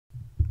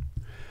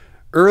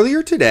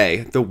Earlier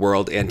today, the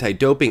World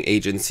Anti-Doping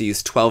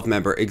Agency's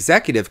 12-member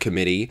executive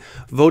committee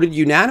voted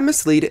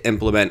unanimously to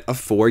implement a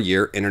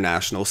 4-year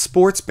international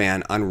sports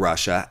ban on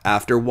Russia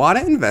after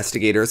WADA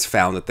investigators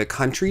found that the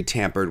country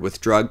tampered with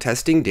drug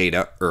testing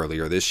data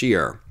earlier this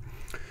year.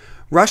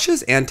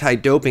 Russia's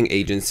anti-doping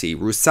agency,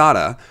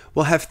 RUSADA,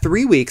 will have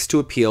 3 weeks to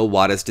appeal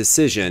WADA's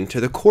decision to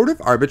the Court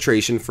of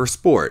Arbitration for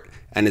Sport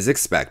and is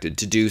expected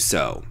to do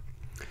so.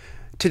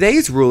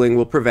 Today's ruling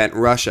will prevent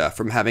Russia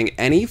from having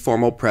any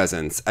formal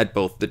presence at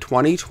both the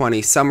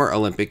 2020 Summer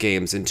Olympic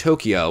Games in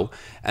Tokyo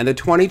and the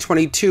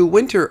 2022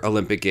 Winter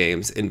Olympic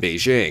Games in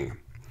Beijing.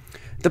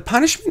 The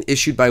punishment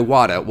issued by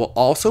WADA will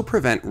also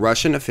prevent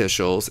Russian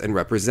officials and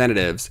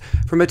representatives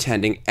from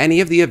attending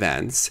any of the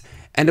events,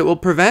 and it will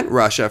prevent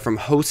Russia from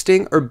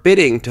hosting or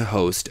bidding to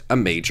host a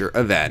major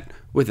event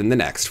within the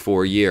next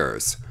 4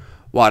 years.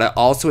 WADA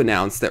also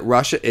announced that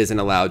Russia isn't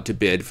allowed to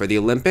bid for the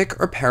Olympic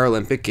or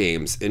Paralympic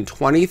Games in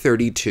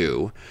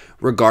 2032,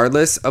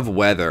 regardless of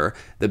whether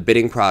the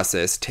bidding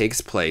process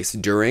takes place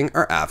during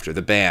or after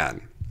the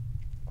ban.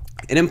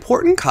 An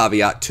important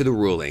caveat to the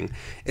ruling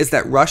is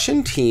that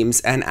Russian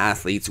teams and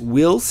athletes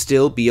will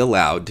still be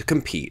allowed to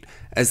compete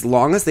as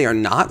long as they are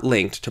not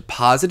linked to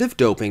positive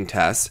doping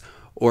tests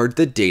or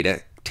the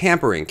data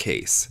tampering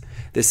case.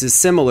 This is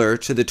similar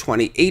to the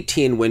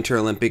 2018 Winter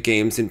Olympic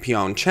Games in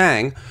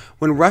Pyeongchang,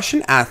 when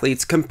Russian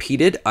athletes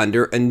competed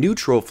under a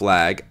neutral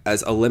flag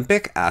as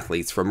Olympic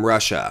athletes from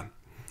Russia.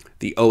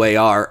 The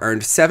OAR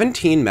earned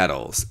 17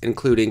 medals,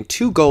 including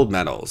 2 gold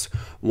medals,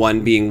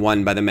 one being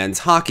won by the men's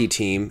hockey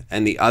team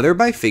and the other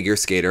by figure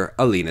skater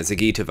Alina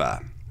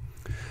Zagitova.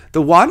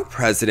 The WADA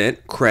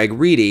president, Craig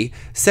Reedy,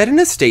 said in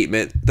a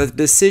statement that the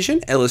decision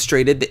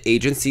illustrated the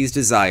agency's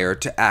desire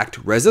to act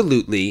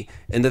resolutely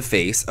in the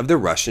face of the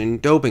Russian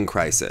doping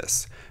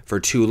crisis. For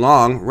too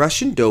long,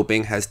 Russian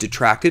doping has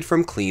detracted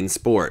from clean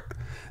sport.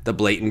 The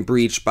blatant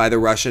breach by the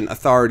Russian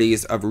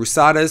authorities of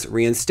RUSADA's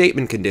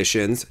reinstatement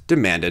conditions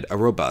demanded a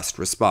robust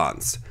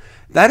response.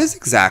 That is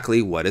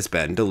exactly what has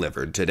been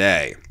delivered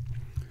today.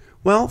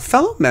 Well,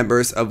 fellow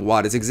members of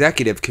WADA's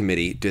executive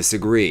committee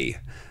disagree.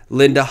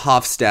 Linda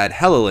Hofstad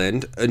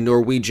Helleland, a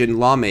Norwegian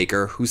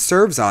lawmaker who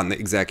serves on the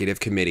executive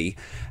committee,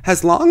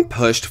 has long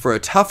pushed for a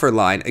tougher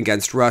line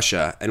against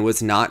Russia and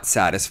was not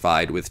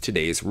satisfied with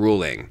today's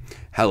ruling.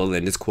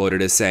 Helleland is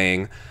quoted as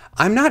saying,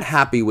 "I'm not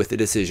happy with the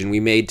decision we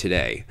made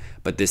today,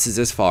 but this is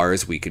as far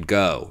as we could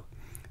go.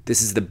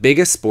 This is the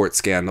biggest sports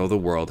scandal the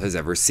world has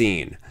ever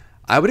seen.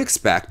 I would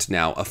expect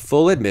now a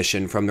full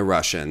admission from the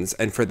Russians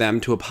and for them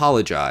to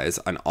apologize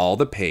on all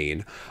the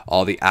pain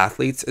all the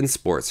athletes and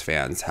sports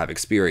fans have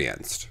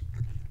experienced.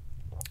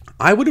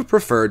 I would have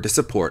preferred to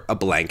support a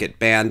blanket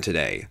ban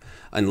today.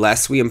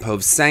 Unless we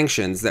impose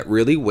sanctions that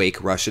really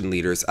wake Russian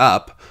leaders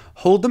up,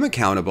 hold them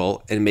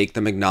accountable, and make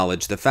them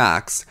acknowledge the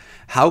facts,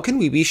 how can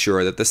we be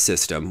sure that the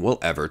system will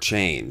ever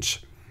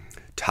change?"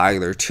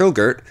 Tyler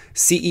Tilgert,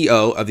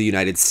 CEO of the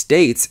United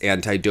States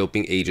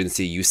anti-doping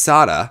agency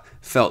USADA,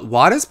 felt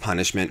WADA's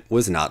punishment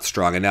was not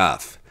strong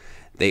enough.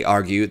 They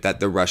argued that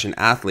the Russian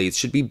athletes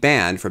should be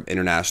banned from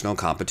international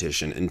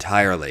competition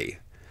entirely.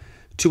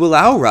 To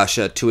allow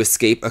Russia to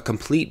escape a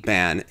complete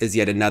ban is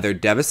yet another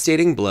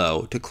devastating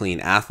blow to clean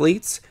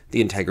athletes,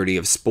 the integrity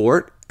of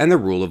sport, and the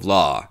rule of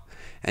law.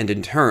 And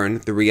in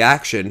turn, the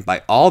reaction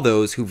by all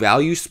those who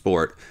value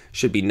sport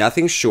should be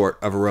nothing short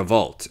of a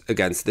revolt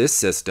against this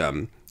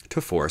system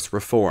to force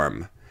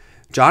reform.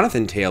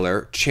 Jonathan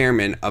Taylor,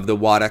 chairman of the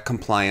WADA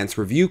Compliance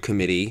Review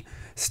Committee,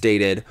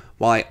 stated,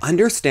 "While I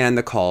understand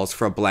the calls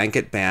for a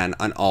blanket ban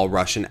on all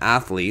Russian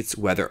athletes,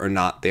 whether or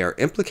not they are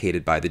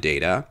implicated by the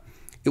data,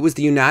 it was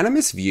the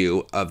unanimous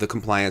view of the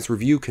Compliance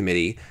Review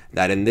Committee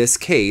that in this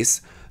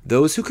case,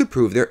 those who could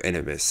prove their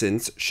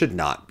innocence should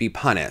not be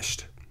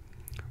punished."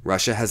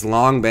 Russia has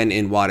long been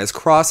in WADA's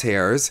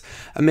crosshairs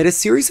amid a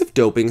series of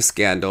doping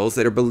scandals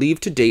that are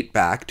believed to date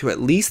back to at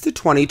least the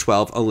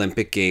 2012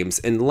 Olympic Games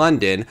in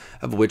London,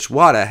 of which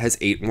WADA has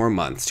 8 more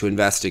months to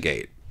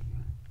investigate.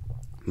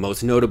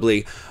 Most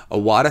notably, a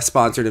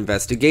WADA-sponsored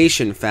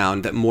investigation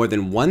found that more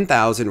than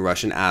 1,000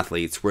 Russian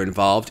athletes were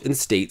involved in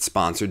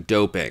state-sponsored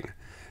doping.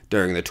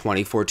 During the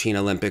 2014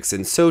 Olympics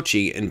in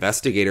Sochi,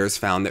 investigators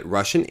found that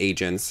Russian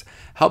agents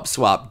helped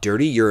swap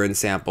dirty urine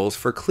samples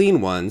for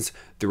clean ones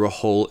through a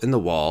hole in the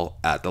wall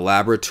at the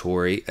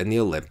laboratory in the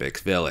Olympic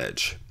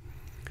Village.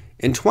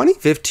 In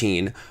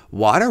 2015,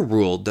 WADA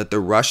ruled that the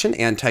Russian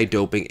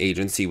anti-doping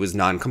agency was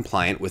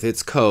non-compliant with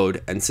its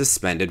code and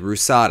suspended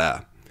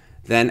RUSADA.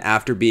 Then,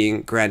 after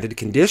being granted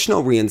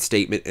conditional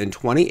reinstatement in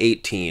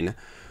 2018,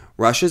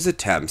 Russia's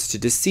attempts to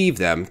deceive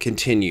them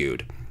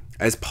continued.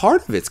 As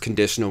part of its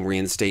conditional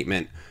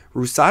reinstatement,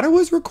 RUSADA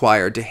was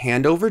required to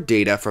hand over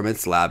data from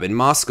its lab in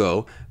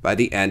Moscow by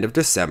the end of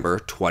December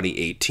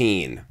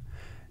 2018.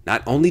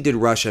 Not only did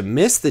Russia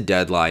miss the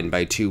deadline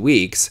by 2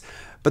 weeks,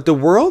 but the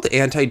World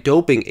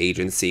Anti-Doping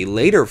Agency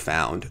later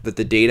found that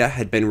the data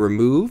had been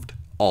removed,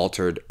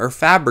 altered, or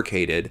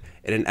fabricated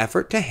in an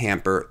effort to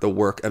hamper the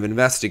work of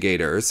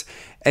investigators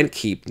and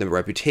keep the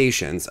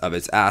reputations of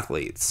its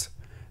athletes.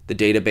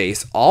 The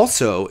database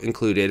also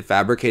included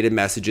fabricated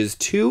messages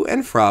to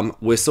and from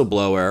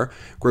whistleblower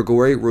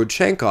Grigory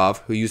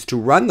Rodchenkov, who used to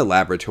run the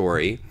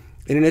laboratory,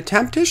 in an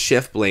attempt to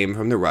shift blame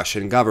from the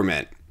Russian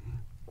government.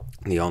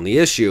 The only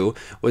issue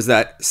was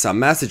that some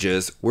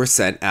messages were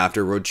sent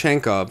after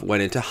Rodchenkov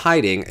went into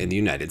hiding in the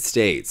United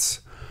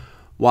States.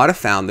 WADA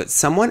found that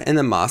someone in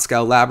the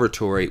Moscow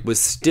laboratory was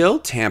still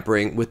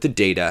tampering with the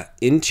data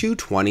into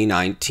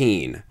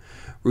 2019.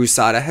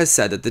 RUSADA has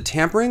said that the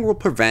tampering will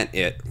prevent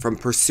it from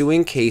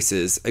pursuing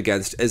cases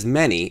against as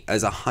many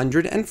as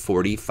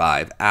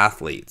 145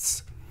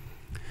 athletes.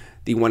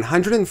 The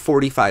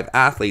 145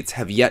 athletes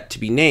have yet to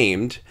be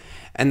named,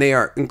 and they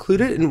are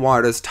included in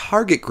WADA's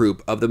target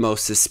group of the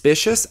most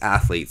suspicious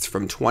athletes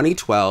from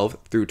 2012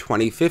 through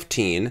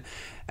 2015,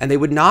 and they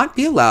would not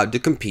be allowed to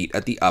compete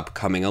at the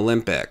upcoming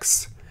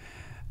Olympics.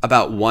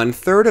 About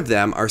 1/3 of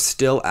them are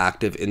still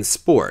active in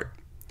sport.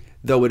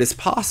 Though it is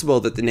possible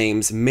that the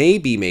names may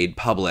be made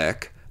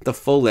public, the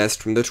full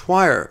list from the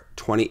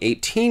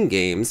 2018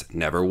 Games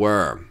never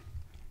were.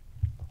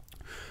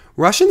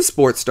 Russian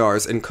sports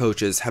stars and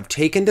coaches have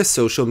taken to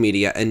social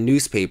media and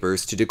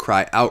newspapers to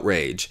decry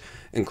outrage,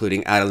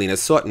 including Adelina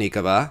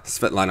Sotnikova,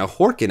 Svetlana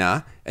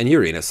Khorkina, and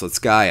Irina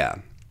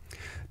Slutskaya.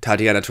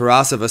 Tatiana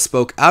Tarasova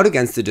spoke out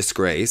against the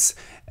disgrace,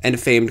 and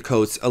famed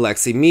coach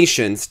Alexei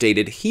Mishin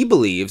stated he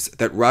believes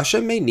that Russia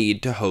may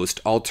need to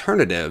host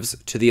alternatives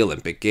to the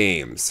Olympic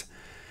Games.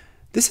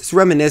 This is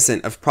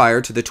reminiscent of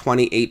prior to the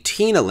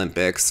 2018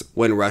 Olympics,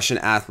 when Russian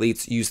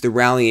athletes used the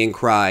rallying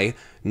cry,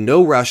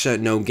 "No Russia,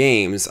 no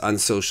Games," on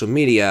social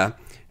media,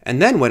 and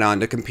then went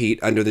on to compete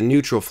under the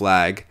neutral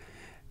flag,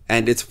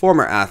 and its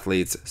former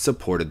athletes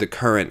supported the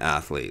current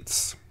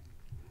athletes.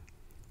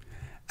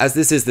 As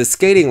this is the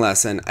skating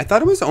lesson, I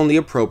thought it was only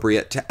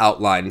appropriate to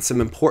outline some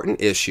important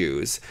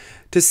issues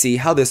to see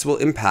how this will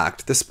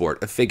impact the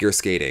sport of figure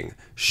skating.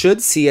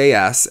 Should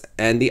CAS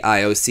and the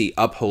IOC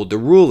uphold the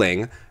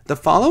ruling, the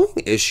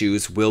following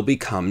issues will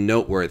become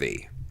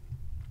noteworthy.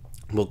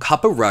 Will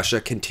Cup of Russia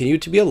continue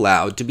to be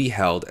allowed to be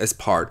held as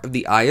part of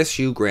the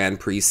ISU Grand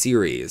Prix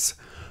Series?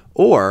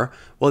 Or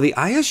will the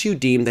ISU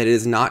deem that it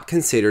is not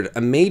considered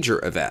a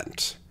major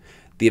event?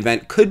 The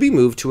event could be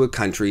moved to a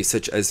country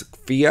such as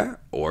Latvia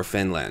or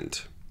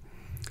Finland.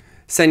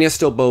 Ksenia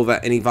Stolbova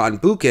and Ivan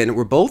Bukin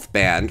were both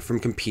banned from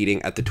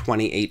competing at the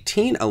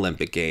 2018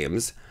 Olympic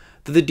Games,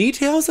 though the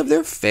details of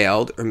their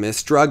failed or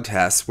missed drug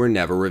tests were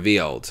never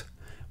revealed.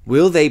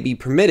 Will they be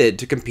permitted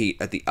to compete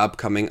at the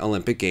upcoming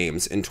Olympic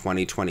Games in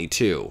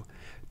 2022?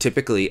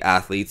 Typically,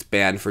 athletes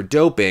banned for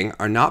doping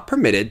are not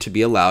permitted to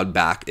be allowed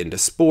back into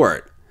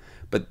sport,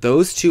 but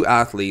those two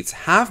athletes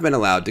have been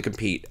allowed to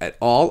compete at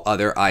all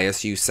other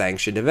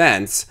ISU-sanctioned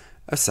events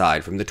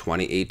aside from the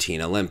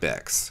 2018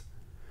 Olympics.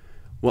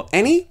 Will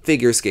any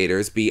figure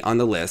skaters be on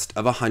the list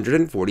of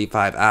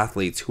 145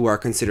 athletes who are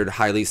considered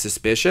highly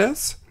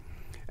suspicious?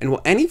 And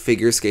will any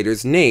figure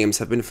skaters' names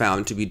have been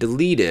found to be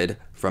deleted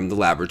from the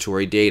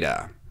laboratory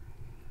data?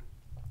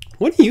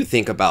 What do you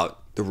think about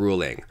the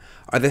ruling?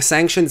 Are the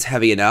sanctions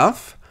heavy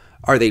enough?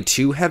 Are they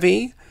too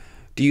heavy?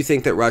 Do you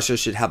think that Russia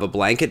should have a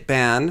blanket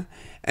ban?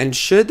 And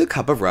should the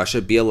Cup of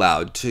Russia be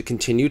allowed to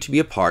continue to be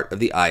a part of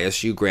the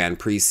ISU Grand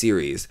Prix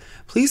Series?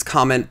 Please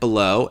comment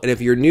below, and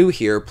if you're new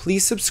here,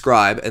 please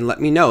subscribe and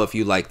let me know if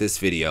you like this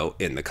video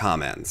in the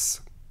comments.